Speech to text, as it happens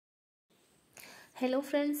Hello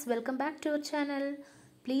friends, welcome back to our channel.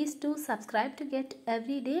 Please do subscribe to get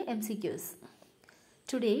everyday MCQs.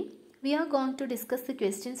 Today we are going to discuss the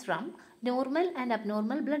questions from normal and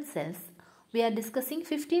abnormal blood cells. We are discussing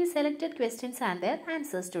 15 selected questions and their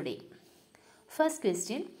answers today. First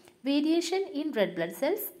question, variation in red blood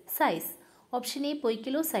cells size. Option A,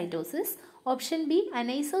 poikilocytosis. Option B,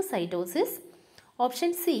 anisocytosis.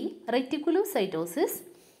 Option C, reticulocytosis.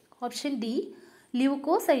 Option D,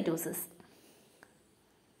 leukocytosis.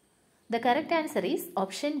 The correct answer is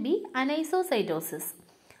option B, anisocytosis.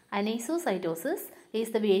 Anisocytosis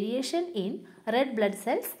is the variation in red blood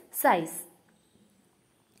cells size.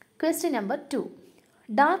 Question number 2.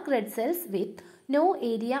 Dark red cells with no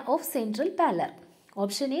area of central pallor.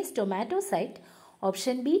 Option A, stomatocyte.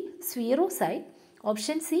 Option B, spherocyte.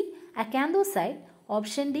 Option C, acanthocyte.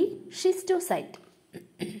 Option D, schistocyte.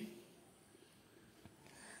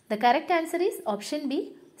 The correct answer is option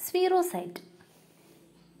B, spherocyte.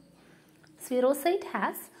 Spherocyte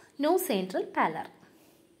has no central pallor.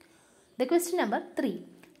 The question number 3.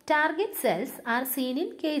 Target cells are seen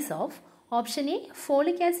in case of option A,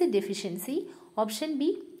 folic acid deficiency. Option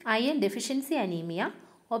B, iron deficiency anemia.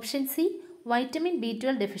 Option C, vitamin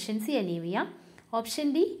B12 deficiency anemia.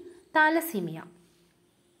 Option D, thalassemia.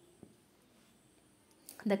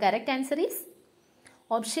 The correct answer is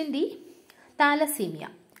option D, thalassemia.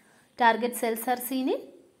 Target cells are seen in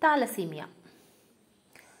thalassemia.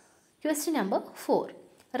 Question number 4.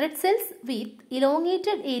 Red cells with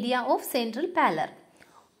elongated area of central pallor.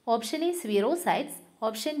 Option A, spherocytes.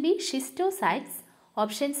 Option B, schistocytes.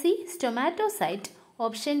 Option C, stomatocyte.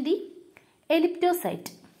 Option D, elliptocyte.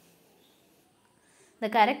 The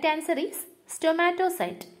correct answer is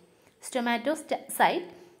stomatocyte. Stomatocyte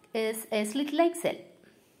is a slit-like cell.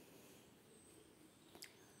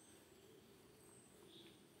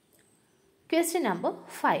 Question number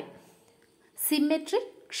 5. Symmetric,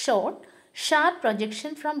 short, sharp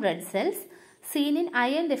projection from red cells seen in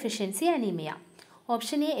iron deficiency anemia.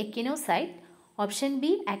 Option A, echinocyte. Option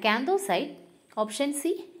B, acanthocyte. Option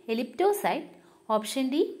C, elliptocyte. Option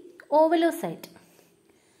D, ovalocyte.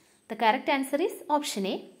 The correct answer is option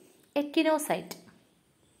A, echinocyte.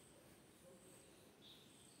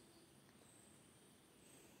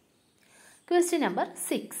 Question number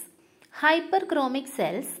 6. Hyperchromic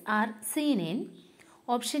cells are seen in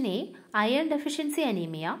option A, iron deficiency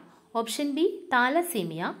anemia. Option B,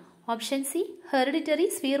 thalassemia. Option C, hereditary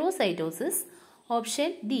spherocytosis.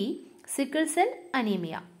 Option D, sickle cell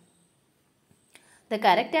anemia. The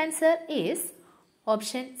correct answer is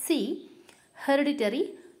option C,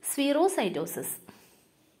 hereditary spherocytosis.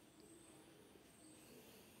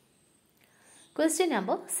 Question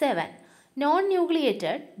number 7.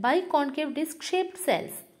 Non-nucleated biconcave disc-shaped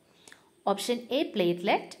cells. Option A,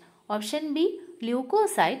 platelet. Option B,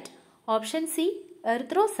 leukocyte. Option C,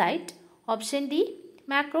 erythrocyte. Option D,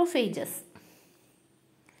 macrophages.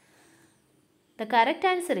 The correct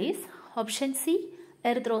answer is option C,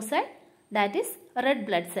 erythrocyte, that is red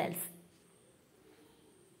blood cells.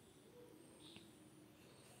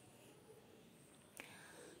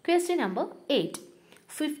 Question number 8.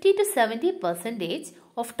 50 to 70%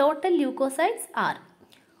 of total leukocytes are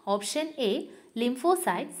option A,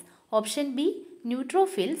 lymphocytes. Option B,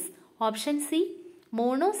 neutrophils. Option C,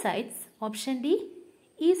 monocytes. Option D,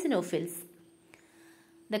 eosinophils.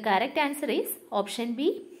 The correct answer is option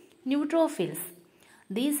B, neutrophils.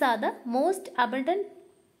 These are the most abundant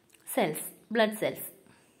cells, blood cells.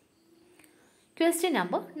 Question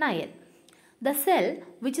number 9. The cell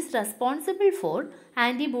which is responsible for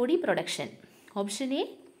antibody production. Option A,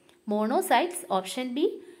 monocytes. Option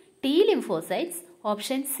B, T lymphocytes.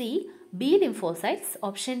 Option C, B lymphocytes.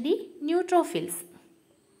 Option D, neutrophils.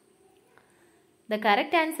 The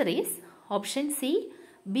correct answer is option C,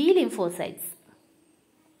 B lymphocytes.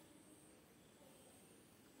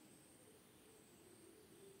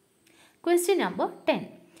 Question number 10.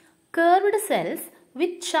 Curved cells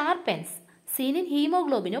with sharp ends seen in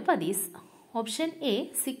hemoglobinopathies. Option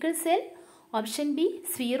A, sickle cell. Option B,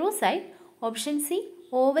 spherocyte. Option C,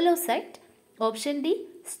 ovalocyte. Option D,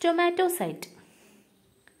 stomatocyte.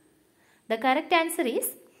 The correct answer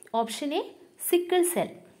is option A, sickle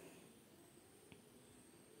cell.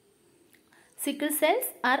 Sickle cells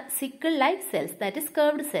are sickle-like cells, that is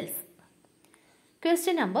curved cells.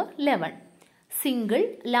 Question number 11. Single,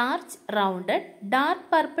 large, rounded,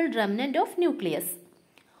 dark purple remnant of nucleus.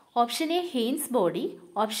 Option A, Haynes body.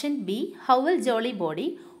 Option B, Howell-Jolly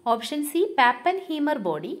body. Option C, Pappenheimer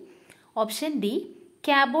body. Option D,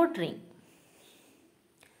 Cabot ring.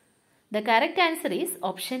 The correct answer is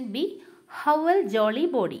option B, Howell-Jolly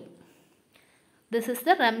body. This is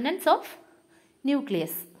the remnants of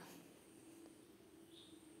nucleus.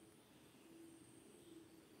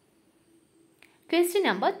 Question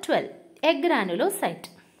number 12. Agranulocyte.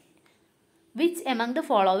 Which among the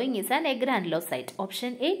following is an agranulocyte?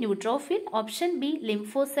 Option A, neutrophil. Option B,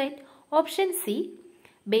 lymphocyte. Option C,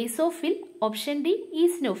 basophil. Option D,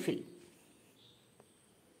 eosinophil.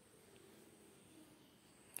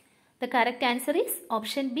 The correct answer is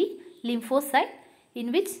option B, lymphocyte,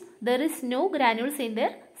 in which there is no granules in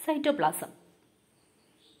their cytoplasm.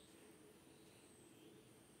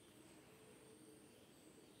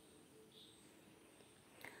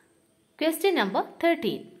 Question number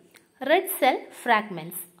 13. Red cell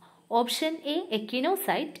fragments. Option A,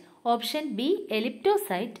 echinocyte. Option B,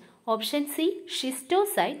 elliptocyte. Option C,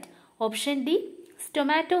 schistocyte. Option D,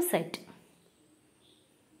 stomatocyte.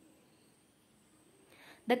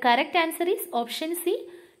 The correct answer is option C,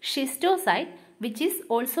 schistocyte, which is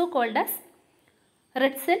also called as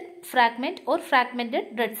red cell fragment or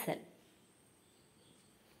fragmented red cell.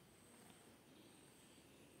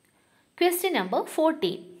 Question number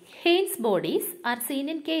 14. Haines bodies are seen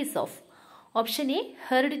in case of option A,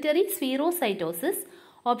 hereditary spherocytosis.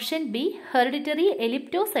 Option B, hereditary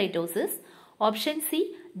elliptocytosis. Option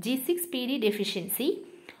C, G6PD deficiency.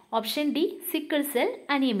 Option D, sickle cell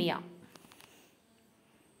anemia.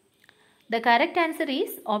 The correct answer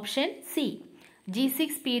is option C,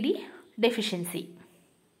 G6PD deficiency.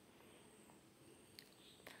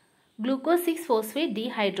 Glucose 6-phosphate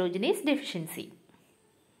dehydrogenase deficiency.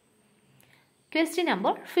 Question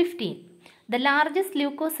number 15. The largest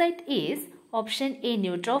leukocyte is option A,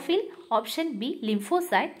 neutrophil. Option B,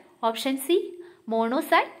 lymphocyte. Option C,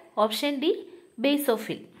 monocyte. Option D,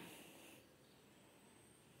 basophil.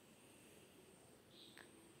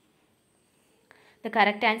 The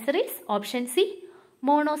correct answer is option C,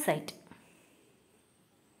 monocyte.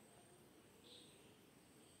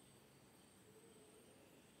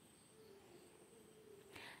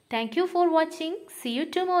 Thank you for watching. See you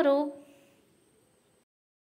tomorrow.